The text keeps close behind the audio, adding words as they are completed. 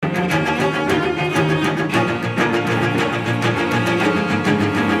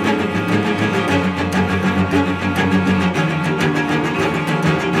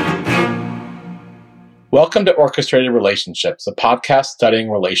Welcome to Orchestrated Relationships, a podcast studying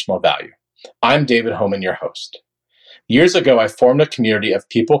relational value. I'm David Homan, your host. Years ago, I formed a community of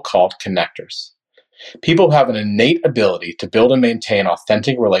people called connectors. People who have an innate ability to build and maintain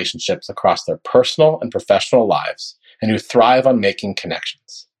authentic relationships across their personal and professional lives, and who thrive on making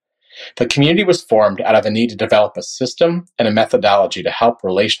connections. The community was formed out of a need to develop a system and a methodology to help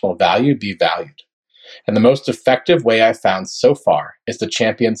relational value be valued. And the most effective way I've found so far is to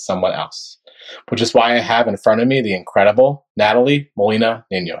champion someone else, which is why I have in front of me the incredible Natalie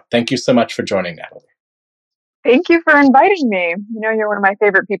Molina-Niño. Thank you so much for joining, Natalie. Thank you for inviting me. You know, you're one of my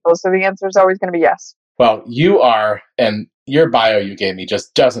favorite people, so the answer is always going to be yes. Well, you are, and your bio you gave me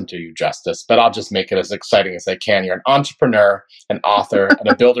just doesn't do you justice, but I'll just make it as exciting as I can. You're an entrepreneur, an author, and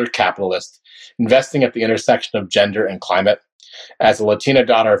a builder capitalist, investing at the intersection of gender and climate. As a Latina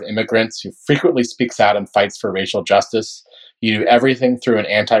daughter of immigrants who frequently speaks out and fights for racial justice, you do everything through an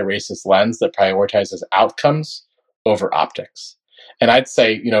anti-racist lens that prioritizes outcomes over optics. And I'd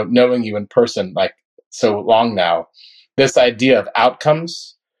say, knowing you in person like so long now, this idea of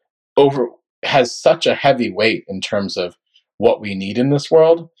outcomes has such a heavy weight in terms of what we need in this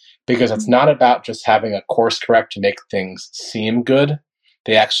world, because it's not about just having a course correct to make things seem good.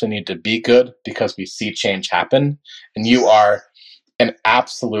 They actually need to be good because we see change happen. And you are an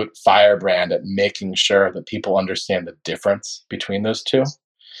absolute firebrand at making sure that people understand the difference between those two.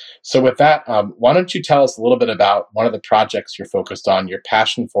 So with that, why don't you tell us a little bit about one of the projects you're focused on, your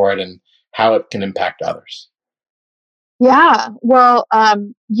passion for it, and how it can impact others? Yeah, well,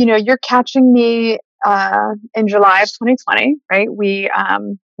 you're catching me in July of 2020, right? We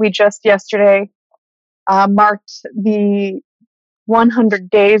just yesterday marked the 100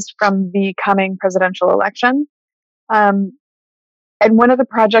 days from the coming presidential election. And one of the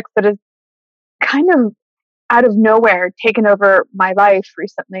projects that is kind of out of nowhere taken over my life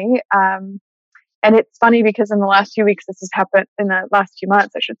recently. And it's funny because in the last few weeks, this has happened, in the last few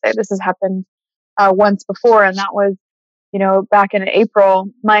months, I should say, this has happened once before. And that was, back in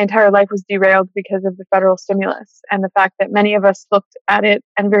April, my entire life was derailed because of the federal stimulus and the fact that many of us looked at it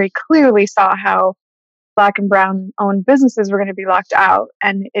and very clearly saw how Black and Brown owned businesses were going to be locked out.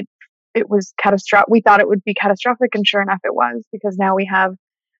 And it was catastrophic. We thought it would be catastrophic, and sure enough, it was, because now we have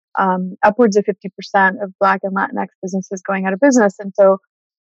upwards of 50% of Black and Latinx businesses going out of business. And so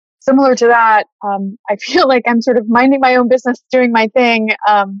similar to that, I feel like I'm sort of minding my own business, doing my thing.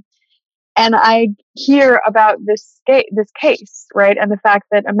 And I hear about this case, right? And the fact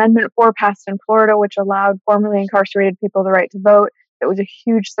that Amendment 4 passed in Florida, which allowed formerly incarcerated people the right to vote. It was a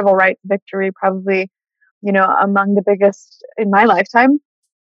huge civil rights victory, probably, among the biggest in my lifetime.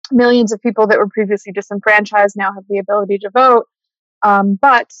 Millions of people that were previously disenfranchised now have the ability to vote.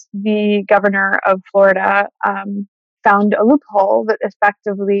 But the governor of Florida found a loophole that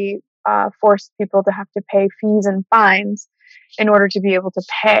effectively forced people to have to pay fees and fines in order to be able to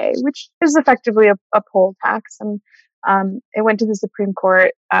pay, which is effectively a poll tax. And it went to the Supreme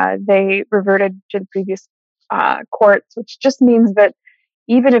Court. They reverted to the previous courts, which just means that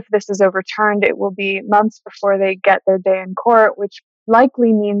even if this is overturned, it will be months before they get their day in court, which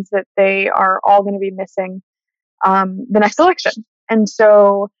likely means that they are all going to be missing the next election. And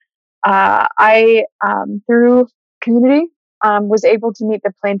so I, through community, was able to meet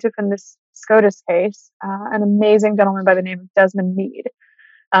the plaintiff in this SCOTUS case, an amazing gentleman by the name of Desmond Meade,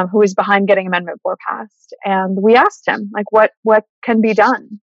 who is behind getting Amendment 4 passed. And we asked him, what can be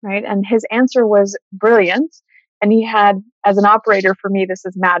done, right? And his answer was brilliant. And he had, as an operator, for me, this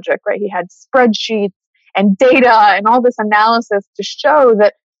is magic, right? He had spreadsheets and data and all this analysis to show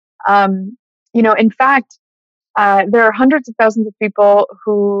that, in fact, there are hundreds of thousands of people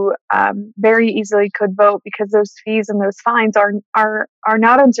who very easily could vote because those fees and those fines are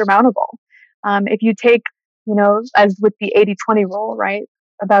not insurmountable. If you take, as with the 80-20 rule, right,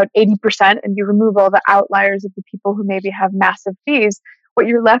 about 80%, and you remove all the outliers of the people who maybe have massive fees, what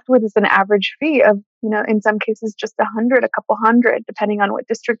you're left with is an average fee of, in some cases, just a couple hundred, depending on what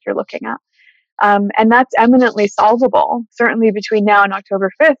district you're looking at. And that's eminently solvable, certainly between now and October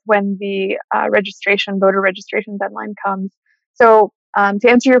 5th, when the voter registration deadline comes. So to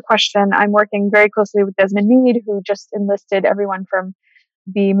answer your question, I'm working very closely with Desmond Meade, who just enlisted everyone from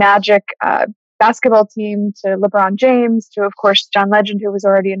the Magic basketball team to LeBron James to, of course, John Legend, who was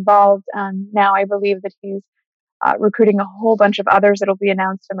already involved. Now I believe that he's recruiting a whole bunch of others that will be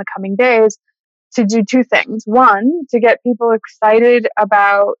announced in the coming days to do two things. One, to get people excited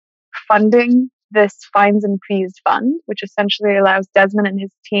about funding this fines and fees fund, which essentially allows Desmond and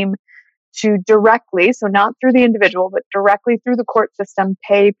his team to directly, so not through the individual, but directly through the court system,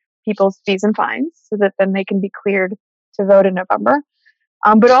 pay people's fees and fines so that then they can be cleared to vote in November.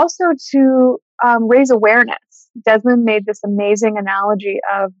 But also to raise awareness. Desmond made this amazing analogy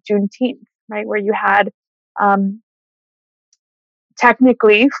of Juneteenth, right, where you had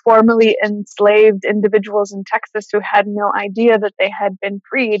technically formerly enslaved individuals in Texas who had no idea that they had been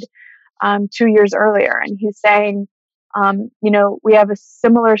freed 2 years earlier. And he's saying, we have a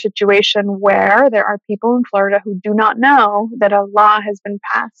similar situation where there are people in Florida who do not know that a law has been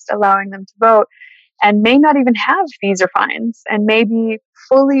passed allowing them to vote and may not even have fees or fines and may be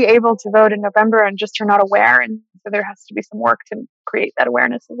fully able to vote in November and just are not aware. And so there has to be some work to create that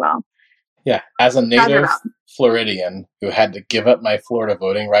awareness as well. Yeah, as a native Floridian who had to give up my Florida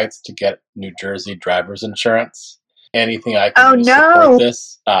voting rights to get New Jersey driver's insurance, anything I could do to support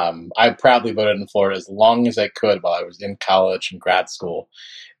this, I proudly voted in Florida as long as I could while I was in college and grad school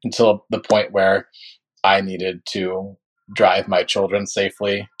until the point where I needed to drive my children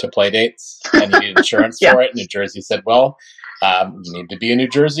safely to play dates and you need insurance for it. New Jersey said, well, you need to be a New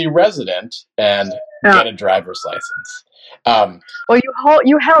Jersey resident and get a driver's license. Well,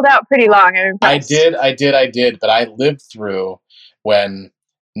 you held out pretty long. I did. But I lived through when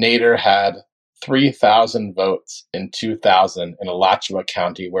Nader had 3,000 votes in 2000 in Alachua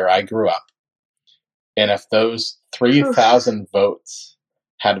County, where I grew up. And if those 3,000 votes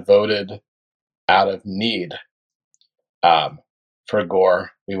had voted out of need for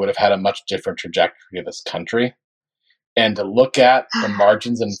Gore, we would have had a much different trajectory of this country. And to look at the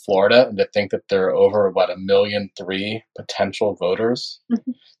margins in Florida and to think that there are over, 1.3 million potential voters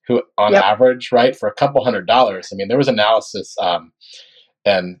who, on average, right, for a couple $100. I mean, there was analysis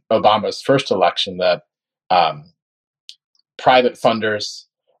in Obama's first election that private funders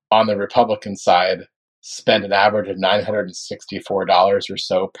on the Republican side spent an average of $964 or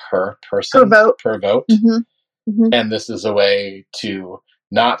so per person per vote. And this is a way to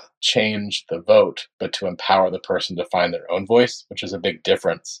not change the vote, but to empower the person to find their own voice, which is a big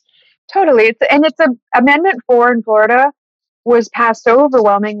difference. Totally. Amendment 4 in Florida was passed so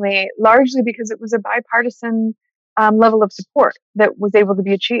overwhelmingly, largely because it was a bipartisan level of support that was able to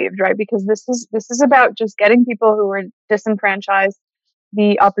be achieved, right? Because this is about just getting people who are disenfranchised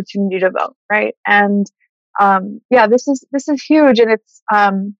the opportunity to vote, right? And this is huge, and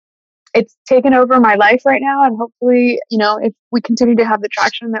it's taken over my life right now. And hopefully, if we continue to have the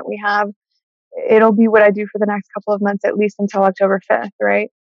traction that we have, it'll be what I do for the next couple of months, at least until October 5th, right?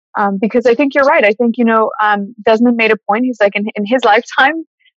 Because I think you're right. I think, Desmond made a point. He's like, in his lifetime,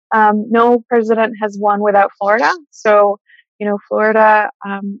 no president has won without Florida. So, Florida,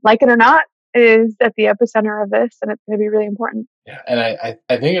 like it or not, is at the epicenter of this, and it's going to be really important. Yeah, and I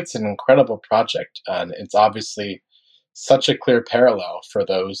think it's an incredible project, and it's obviously such a clear parallel for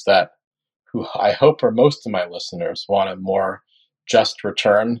those who I hope are most of my listeners want a more just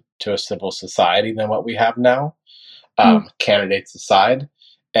return to a civil society than what we have now, candidates aside,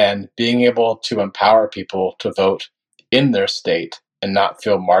 and being able to empower people to vote in their state and not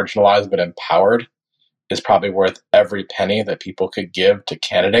feel marginalized but empowered is probably worth every penny that people could give to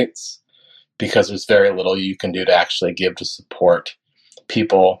candidates, because there's very little you can do to actually give to support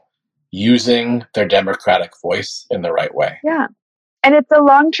people using their democratic voice in the right way. Yeah. And it's a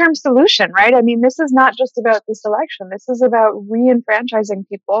long-term solution, right? I mean, this is not just about this election. This is about re-enfranchising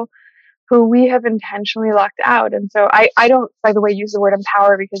people who we have intentionally locked out. And so I don't, by the way, use the word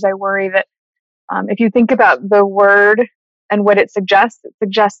empower, because I worry that if you think about the word and what it suggests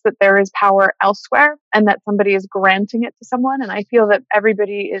that there is power elsewhere and that somebody is granting it to someone. And I feel that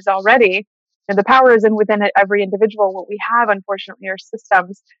everybody is already, and the power is within every individual. What we have, unfortunately, are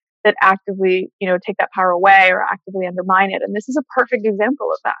systems that actively, take that power away or actively undermine it. And this is a perfect example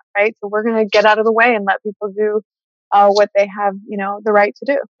of that, right? So we're going to get out of the way and let people do what they have, the right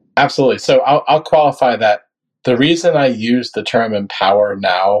to do. Absolutely. So I'll qualify that. The reason I use the term empower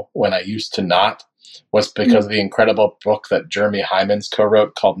now when I used to not was because of the incredible book that Jeremy Hyman's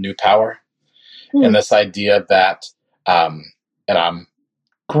co-wrote called New Power. And this idea that, and I'm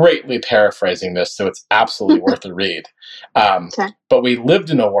greatly paraphrasing this, so it's absolutely worth a read. But we lived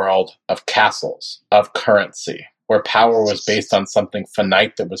in a world of castles, of currency, where power was based on something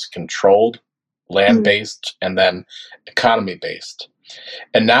finite that was controlled, land-based, and then economy-based.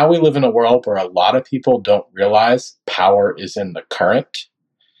 And now we live in a world where a lot of people don't realize power is in the current,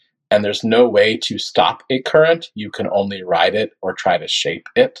 and there's no way to stop a current. You can only ride it or try to shape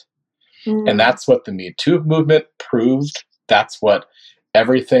it. And that's what the Me Too movement proved. That's what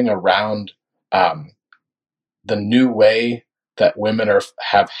everything around the new way that women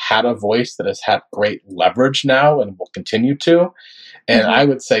have had a voice that has had great leverage now and will continue to. And I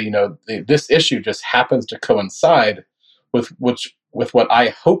would say, this issue just happens to coincide with what I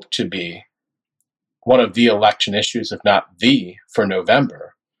hope to be one of the election issues, if not the, for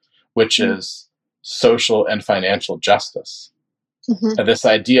November, which is social and financial justice. Mm-hmm. And this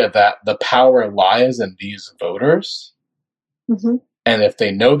idea that the power lies in these voters, Mm-hmm. and if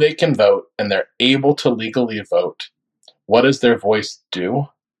they know they can vote and they're able to legally vote, what does their voice do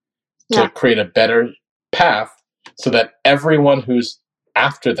to Yeah. create a better path so that everyone who's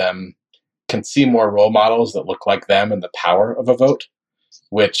after them can see more role models that look like them and the power of a vote,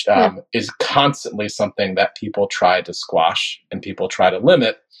 which is constantly something that people try to squash and people try to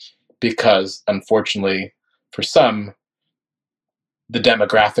limit because, unfortunately, for some, the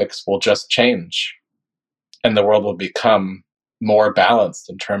demographics will just change and the world will become more balanced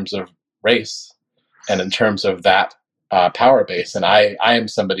in terms of race and in terms of that power base. And I am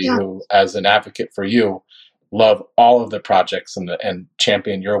somebody who, as an advocate for you, love all of the projects and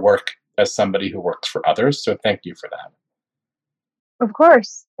champion your work as somebody who works for others. So thank you for that. Of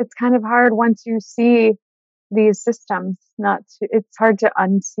course, it's kind of hard once you see these systems, it's hard to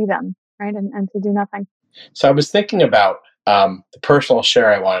unsee them, right? And to do nothing. So I was thinking about the personal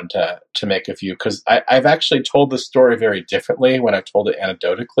share I wanted to make of you, because I've actually told the story very differently when I told it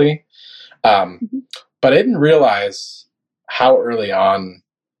anecdotally. But I didn't realize how early on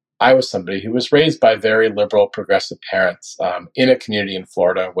I was somebody who was raised by very liberal, progressive parents in a community in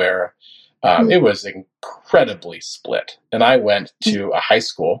Florida where it was incredibly split. And I went to a high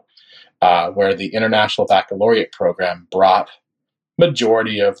school where the International Baccalaureate program brought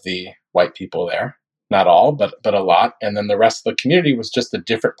majority of the white people there. Not all, but a lot. And then the rest of the community was just a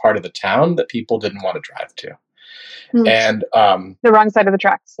different part of the town that people didn't want to drive to. And the wrong side of the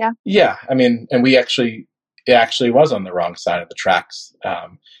tracks, yeah? Yeah, I mean, and it actually was on the wrong side of the tracks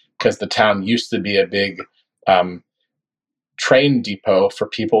because the town used to be a big train depot for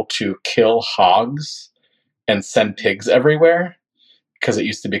people to kill hogs and send pigs everywhere, because it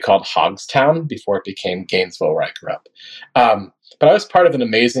used to be called Hogstown before it became Gainesville, where I grew up. But I was part of an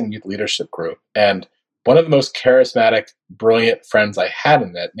amazing youth leadership group, and one of the most charismatic, brilliant friends I had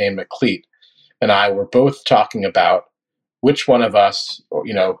in it, named McLeet, and I were both talking about which one of us,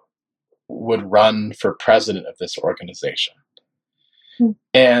 would run for president of this organization.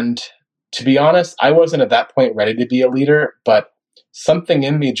 And to be honest, I wasn't at that point ready to be a leader, but something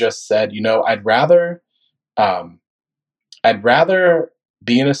in me just said, I'd rather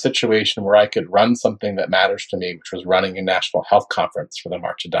be in a situation where I could run something that matters to me, which was running a national health conference for the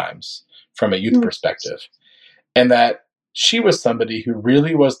March of Dimes from a youth perspective. And that she was somebody who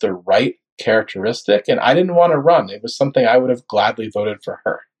really was the right characteristic, and I didn't want to run. It was something I would have gladly voted for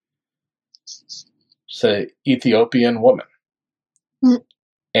her. She's an Ethiopian woman.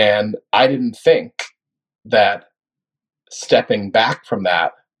 And I didn't think that stepping back from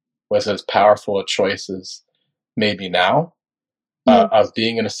that was as powerful a choice as maybe now, of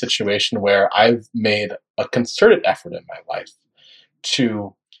being in a situation where I've made a concerted effort in my life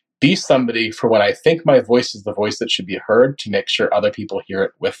to be somebody for when I think my voice is the voice that should be heard, to make sure other people hear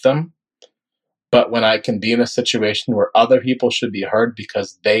it with them. But when I can be in a situation where other people should be heard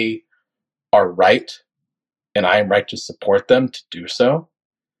because they are right and I am right to support them, to do so.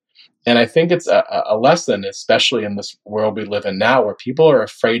 And I think it's a lesson, especially in this world we live in now, where people are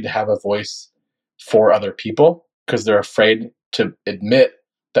afraid to have a voice for other people because they're afraid to admit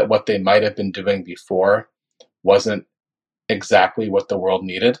that what they might have been doing before wasn't exactly what the world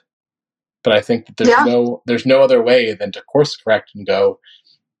needed. But I think that there's no other way than to course correct and go,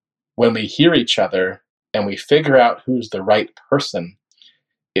 when we hear each other and we figure out who's the right person,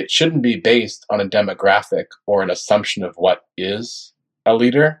 it shouldn't be based on a demographic or an assumption of what is a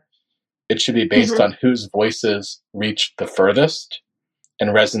leader. It should be based on whose voices reach the furthest and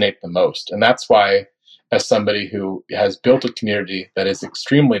resonate the most. And that's why, as somebody who has built a community that is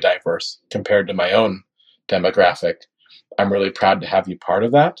extremely diverse compared to my own demographic, I'm really proud to have you part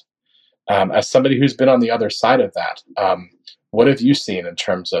of that. As somebody who's been on the other side of that, what have you seen in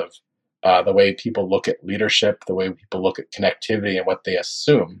terms of the way people look at leadership, the way people look at connectivity, and what they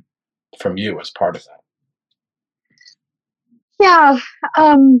assume from you as part of that? Yeah.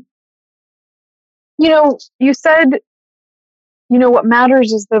 You said, what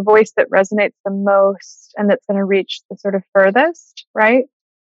matters is the voice that resonates the most and that's going to reach the sort of furthest, right?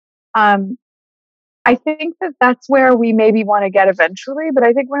 I think that that's where we maybe want to get eventually, but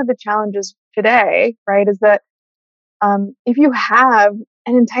I think one of the challenges today, right, is that if you have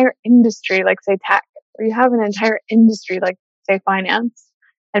an entire industry, like say tech, or you have an entire industry, like say finance,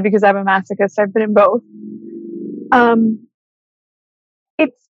 and because I'm a masochist, I've been in both,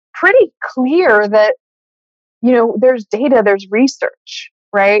 it's pretty clear that, there's data, there's research,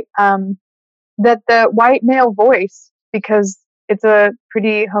 right? That the white male voice, because it's a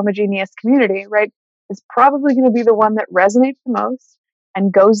pretty homogeneous community, right, is probably going to be the one that resonates the most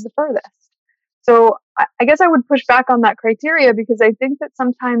and goes the furthest. So I guess I would push back on that criteria, because I think that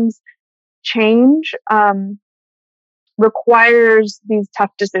sometimes change requires these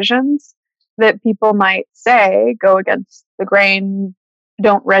tough decisions that people might say go against the grain,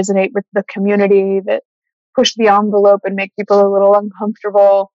 don't resonate with the community, that push the envelope and make people a little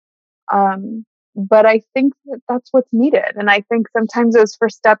uncomfortable. But I think that that's what's needed. And I think sometimes those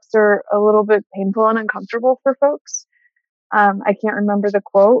first steps are a little bit painful and uncomfortable for folks. I can't remember the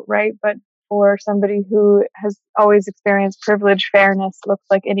quote, right? But for somebody who has always experienced privilege, fairness looks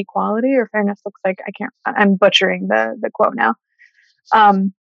like inequality, or fairness looks like, I'm butchering the quote now.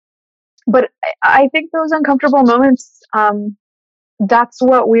 But I think those uncomfortable moments, that's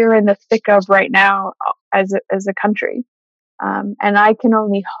what we're in the thick of right now as a country. And I can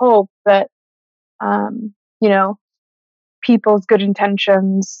only hope that, people's good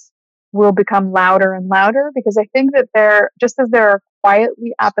intentions will become louder and louder, because I think that just as there are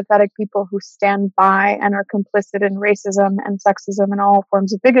quietly apathetic people who stand by and are complicit in racism and sexism and all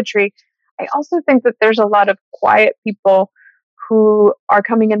forms of bigotry, I also think that there's a lot of quiet people who are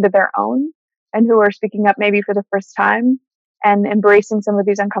coming into their own and who are speaking up maybe for the first time and embracing some of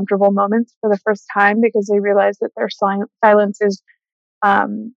these uncomfortable moments for the first time, because they realize that their silence is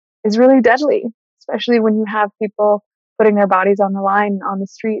really deadly, especially when you have people putting their bodies on the line on the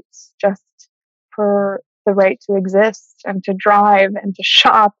streets just for the right to exist and to drive and to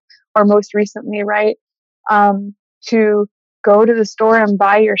shop, or most recently, right, to go to the store and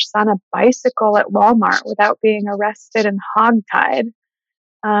buy your son a bicycle at Walmart without being arrested and hogtied.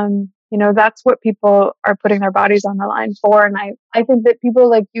 That's what people are putting their bodies on the line for. And I think that people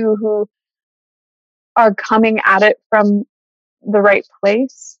like you who are coming at it from the right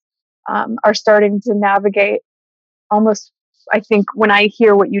place are starting to navigate almost, I think, when I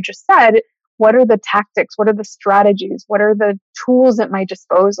hear what you just said, what are the tactics? What are the strategies? What are the tools at my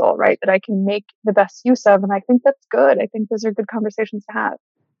disposal, right, that I can make the best use of? And I think that's good. I think those are good conversations to have.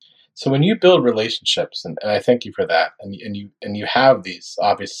 So when you build relationships, and I thank you for that, and you have these,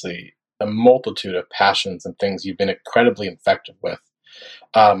 obviously, a multitude of passions and things you've been incredibly effective with,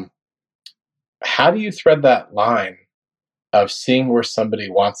 how do you thread that line of seeing where somebody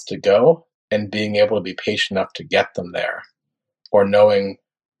wants to go and being able to be patient enough to get them there, or knowing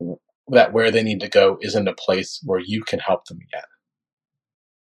that where they need to go isn't a place where you can help them yet?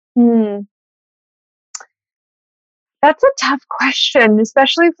 That's a tough question,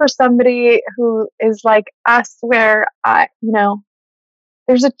 especially for somebody who is like us, where,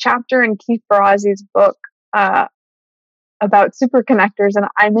 there's a chapter in Keith Ferrazzi's book about super connectors, and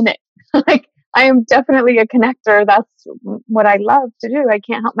I'm in it. Like, I am definitely a connector. That's what I love to do. I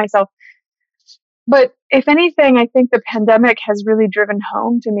can't help myself. But if anything, I think the pandemic has really driven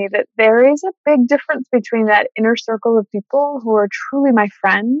home to me that there is a big difference between that inner circle of people who are truly my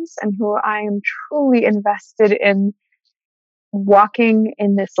friends and who I am truly invested in walking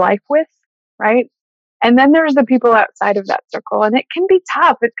in this life with, right? And then there's the people outside of that circle. And it can be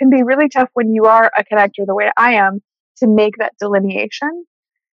tough. It can be really tough when you are a connector the way I am to make that delineation.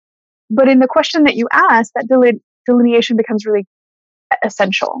 But in the question that you asked, that delineation becomes really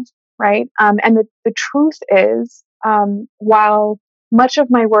essential, right? And the truth is, while much of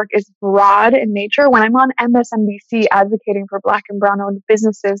my work is broad in nature, when I'm on MSNBC advocating for Black and Brown owned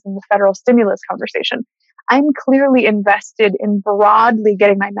businesses in the federal stimulus conversation, I'm clearly invested in broadly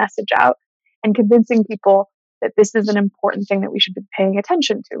getting my message out and convincing people that this is an important thing that we should be paying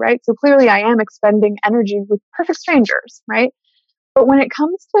attention to, right? So clearly I am expending energy with perfect strangers, right? But when it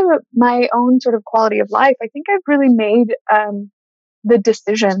comes to my own sort of quality of life, I think I've really made the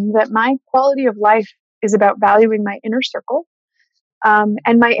decision that my quality of life is about valuing my inner circle.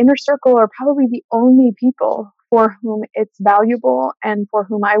 And my inner circle are probably the only people for whom it's valuable and for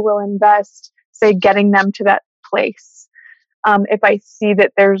whom I will invest, say, getting them to that place. If I see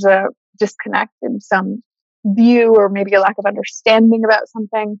that there's a disconnect in some view or maybe a lack of understanding about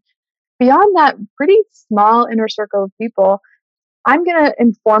something, beyond that pretty small inner circle of people, I'm going to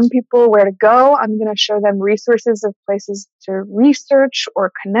inform people where to go. I'm going to show them resources of places to research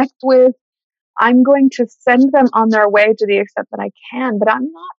or connect with. I'm going to send them on their way to the extent that I can, but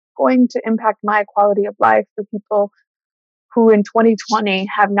I'm not going to impact my quality of life for people who in 2020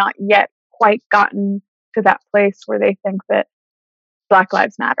 have not yet quite gotten to that place where they think that Black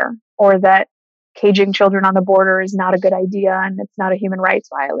Lives Matter, or that caging children on the border is not a good idea and it's not a human rights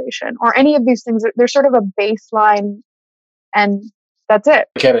violation, or any of these things. There's sort of a baseline, and that's it.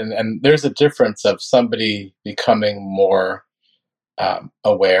 And there's a difference of somebody becoming more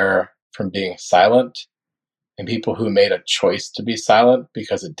aware from being silent, and people who made a choice to be silent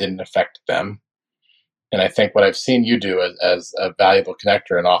because it didn't affect them. And I think what I've seen you do as a valuable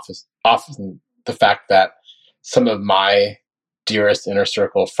connector, and often the fact that some of my dearest inner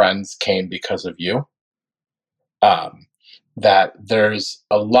circle friends came because of you. That there's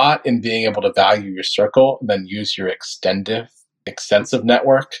a lot in being able to value your circle and then use your extensive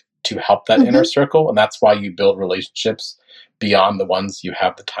network to help that inner circle. And that's why you build relationships beyond the ones you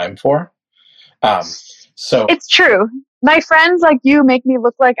have the time for. So it's true. My friends like you make me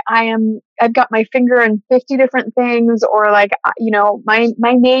look like I've got my finger in 50 different things, or like, my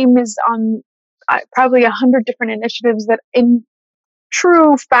name is on probably 100 different initiatives that in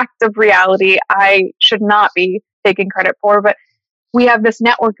true fact of reality, I should not be taking credit for. But we have this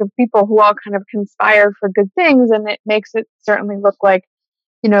network of people who all kind of conspire for good things, and it makes it certainly look like,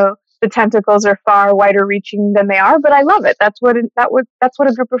 the tentacles are far wider reaching than they are. But I love it. That's what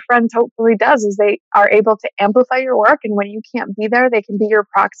a group of friends hopefully does, is they are able to amplify your work, and when you can't be there, they can be your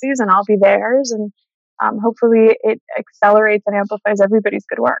proxies, and I'll be theirs, and hopefully it accelerates and amplifies everybody's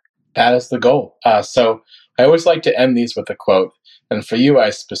good work. That is the goal. So I always like to end these with a quote. And for you, I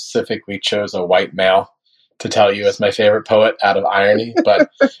specifically chose a white male to tell you as my favorite poet out of irony. But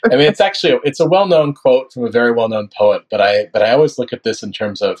I mean, it's a well-known quote from a very well-known poet. But I always look at this in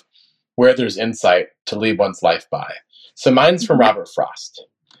terms of where there's insight to lead one's life by. So mine's from Robert Frost.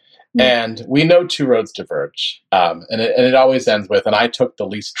 And we know two roads diverge. And it always ends with, and I took the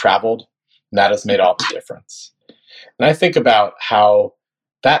least traveled, and that has made all the difference. And I think about how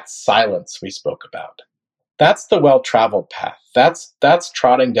that silence we spoke about, that's the well-traveled path. That's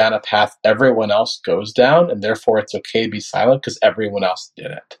trotting down a path everyone else goes down, and therefore it's okay to be silent because everyone else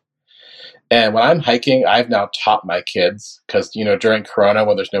did it. And when I'm hiking, I've now taught my kids, because during Corona,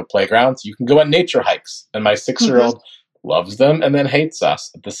 when there's no playgrounds, you can go on nature hikes, and my 6-year-old loves them and then hates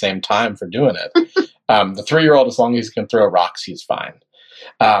us at the same time for doing it. The 3-year-old, as long as he can throw rocks, he's fine.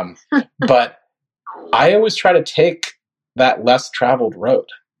 But I always try to take that less traveled road.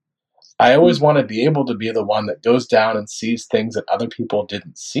 I always want to be able to be the one that goes down and sees things that other people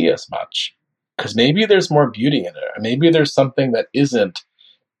didn't see as much, because maybe there's more beauty in it. Or maybe there's something that isn't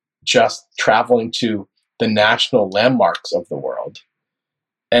just traveling to the national landmarks of the world.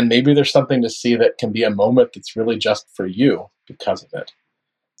 And maybe there's something to see that can be a moment that's really just for you because of it.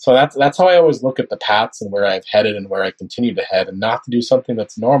 So that's how I always look at the paths and where I've headed and where I continue to head, and not to do something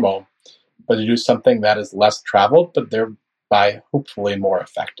that's normal, but to do something that is less traveled, but thereby hopefully more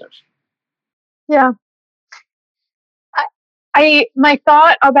effective. Yeah. My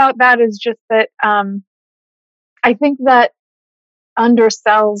thought about that is just that I think that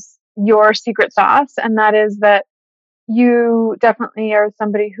undersells your secret sauce, and that is that you definitely are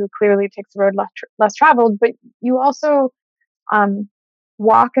somebody who clearly takes the road less traveled, but you also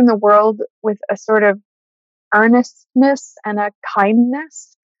walk in the world with a sort of earnestness and a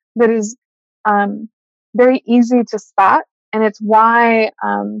kindness that is very easy to spot. And it's why,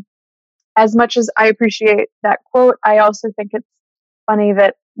 as much as I appreciate that quote, I also think it's funny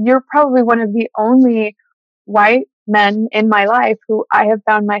that you're probably one of the only white men in my life who I have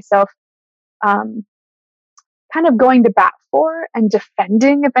found myself kind of going to bat for and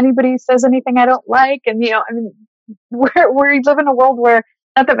defending if anybody says anything I don't like. And, we live in a world where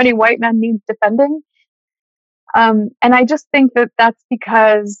not that many white men need defending. And I just think that that's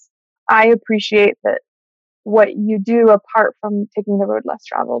because I appreciate that what you do, apart from taking the road less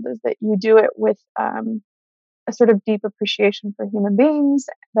traveled, is that you do it with a sort of deep appreciation for human beings,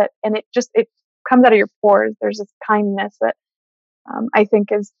 and it comes out of your pores. There's this kindness that I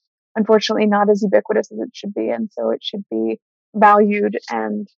think is unfortunately not as ubiquitous as it should be, and so it should be valued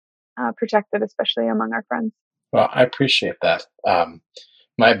and protected, especially among our friends. Well, I appreciate that.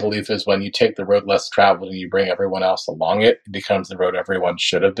 My belief is when you take the road less traveled and you bring everyone else along it becomes the road everyone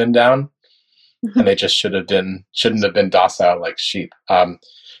should have been down, and they just shouldn't have been docile like sheep.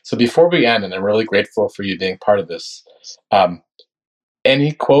 So before we end, and I'm really grateful for you being part of this,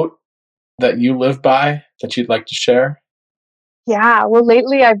 any quote that you live by that you'd like to share? Yeah, well,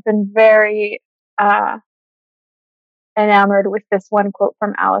 lately I've been very enamored with this one quote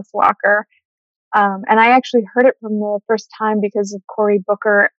from Alice Walker. And I actually heard it from the first time because of Cory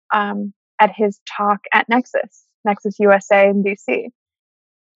Booker at his talk at Nexus USA in DC.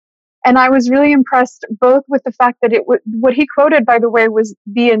 And I was really impressed both with the fact that what he quoted, by the way, was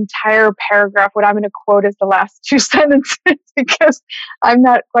the entire paragraph. What I'm going to quote is the last 2 sentences because I'm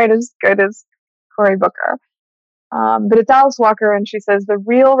not quite as good as Cory Booker. But it's Alice Walker, and she says, "The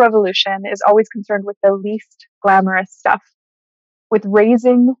real revolution is always concerned with the least glamorous stuff, with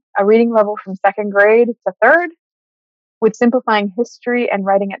raising a reading level from 2nd grade to 3rd, with simplifying history and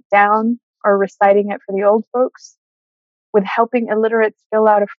writing it down or reciting it for the old folks, with helping illiterates fill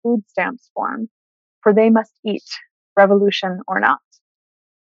out a food stamps form, for they must eat, revolution or not."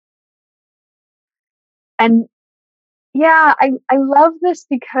 And yeah, I love this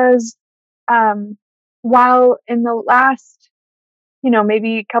because while in the last,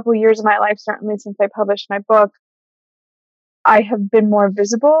 maybe a couple of years of my life, certainly since I published my book, I have been more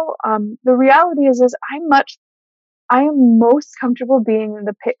visible. The reality is I am most comfortable being in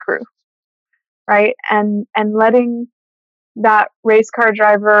the pit crew, right? And letting that race car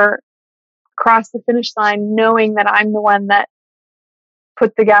driver cross the finish line, knowing that I'm the one that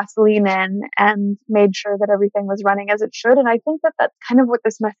put the gasoline in and made sure that everything was running as it should. And I think that that's kind of what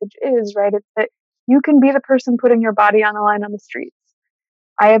this message is, right? It's that you can be the person putting your body on the line on the streets.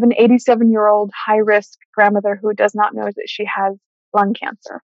 I have an 87-year-old high risk grandmother who does not know that she has lung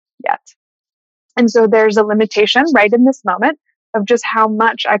cancer yet. And so there's a limitation right in this moment of just how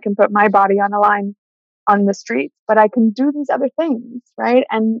much I can put my body on the line on the streets, but I can do these other things, right?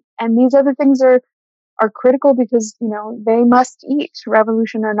 And these other things are critical because, they must eat,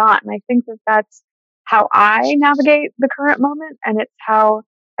 revolution or not. And I think that that's how I navigate the current moment. And it's how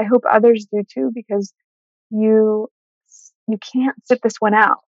I hope others do too, because you can't sit this one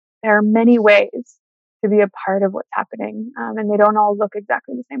out. There are many ways to be a part of what's happening. And they don't all look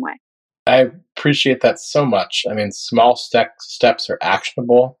exactly the same way. I appreciate that so much. I mean, small steps are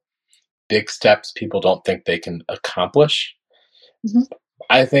actionable. Big steps people don't think they can accomplish. Mm-hmm.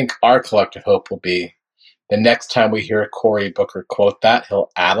 I think our collective hope will be the next time we hear Cory Booker quote that, he'll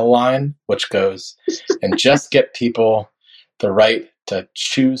add a line which goes, and just get people the right to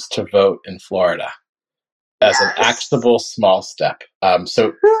choose to vote in Florida as an actionable small step.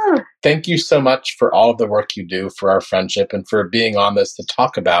 So thank you so much for all of the work you do for our friendship and for being on this to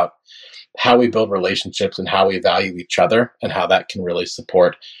talk about how we build relationships and how we value each other and how that can really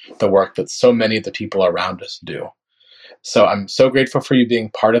support the work that so many of the people around us do. So I'm so grateful for you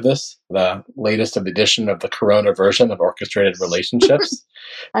being part of this, the latest edition of the Corona version of Orchestrated Relationships.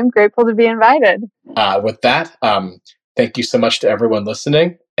 I'm grateful to be invited. With that, thank you so much to everyone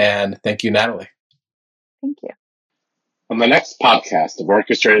listening, and thank you, Natalie. Thank you. On the next podcast of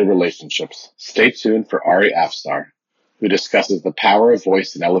Orchestrated Relationships, stay tuned for Ari Afsar, who discusses the power of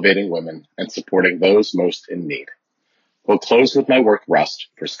voice in elevating women and supporting those most in need. We'll close with my work Rust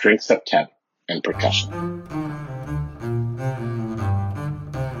for string septet and percussion.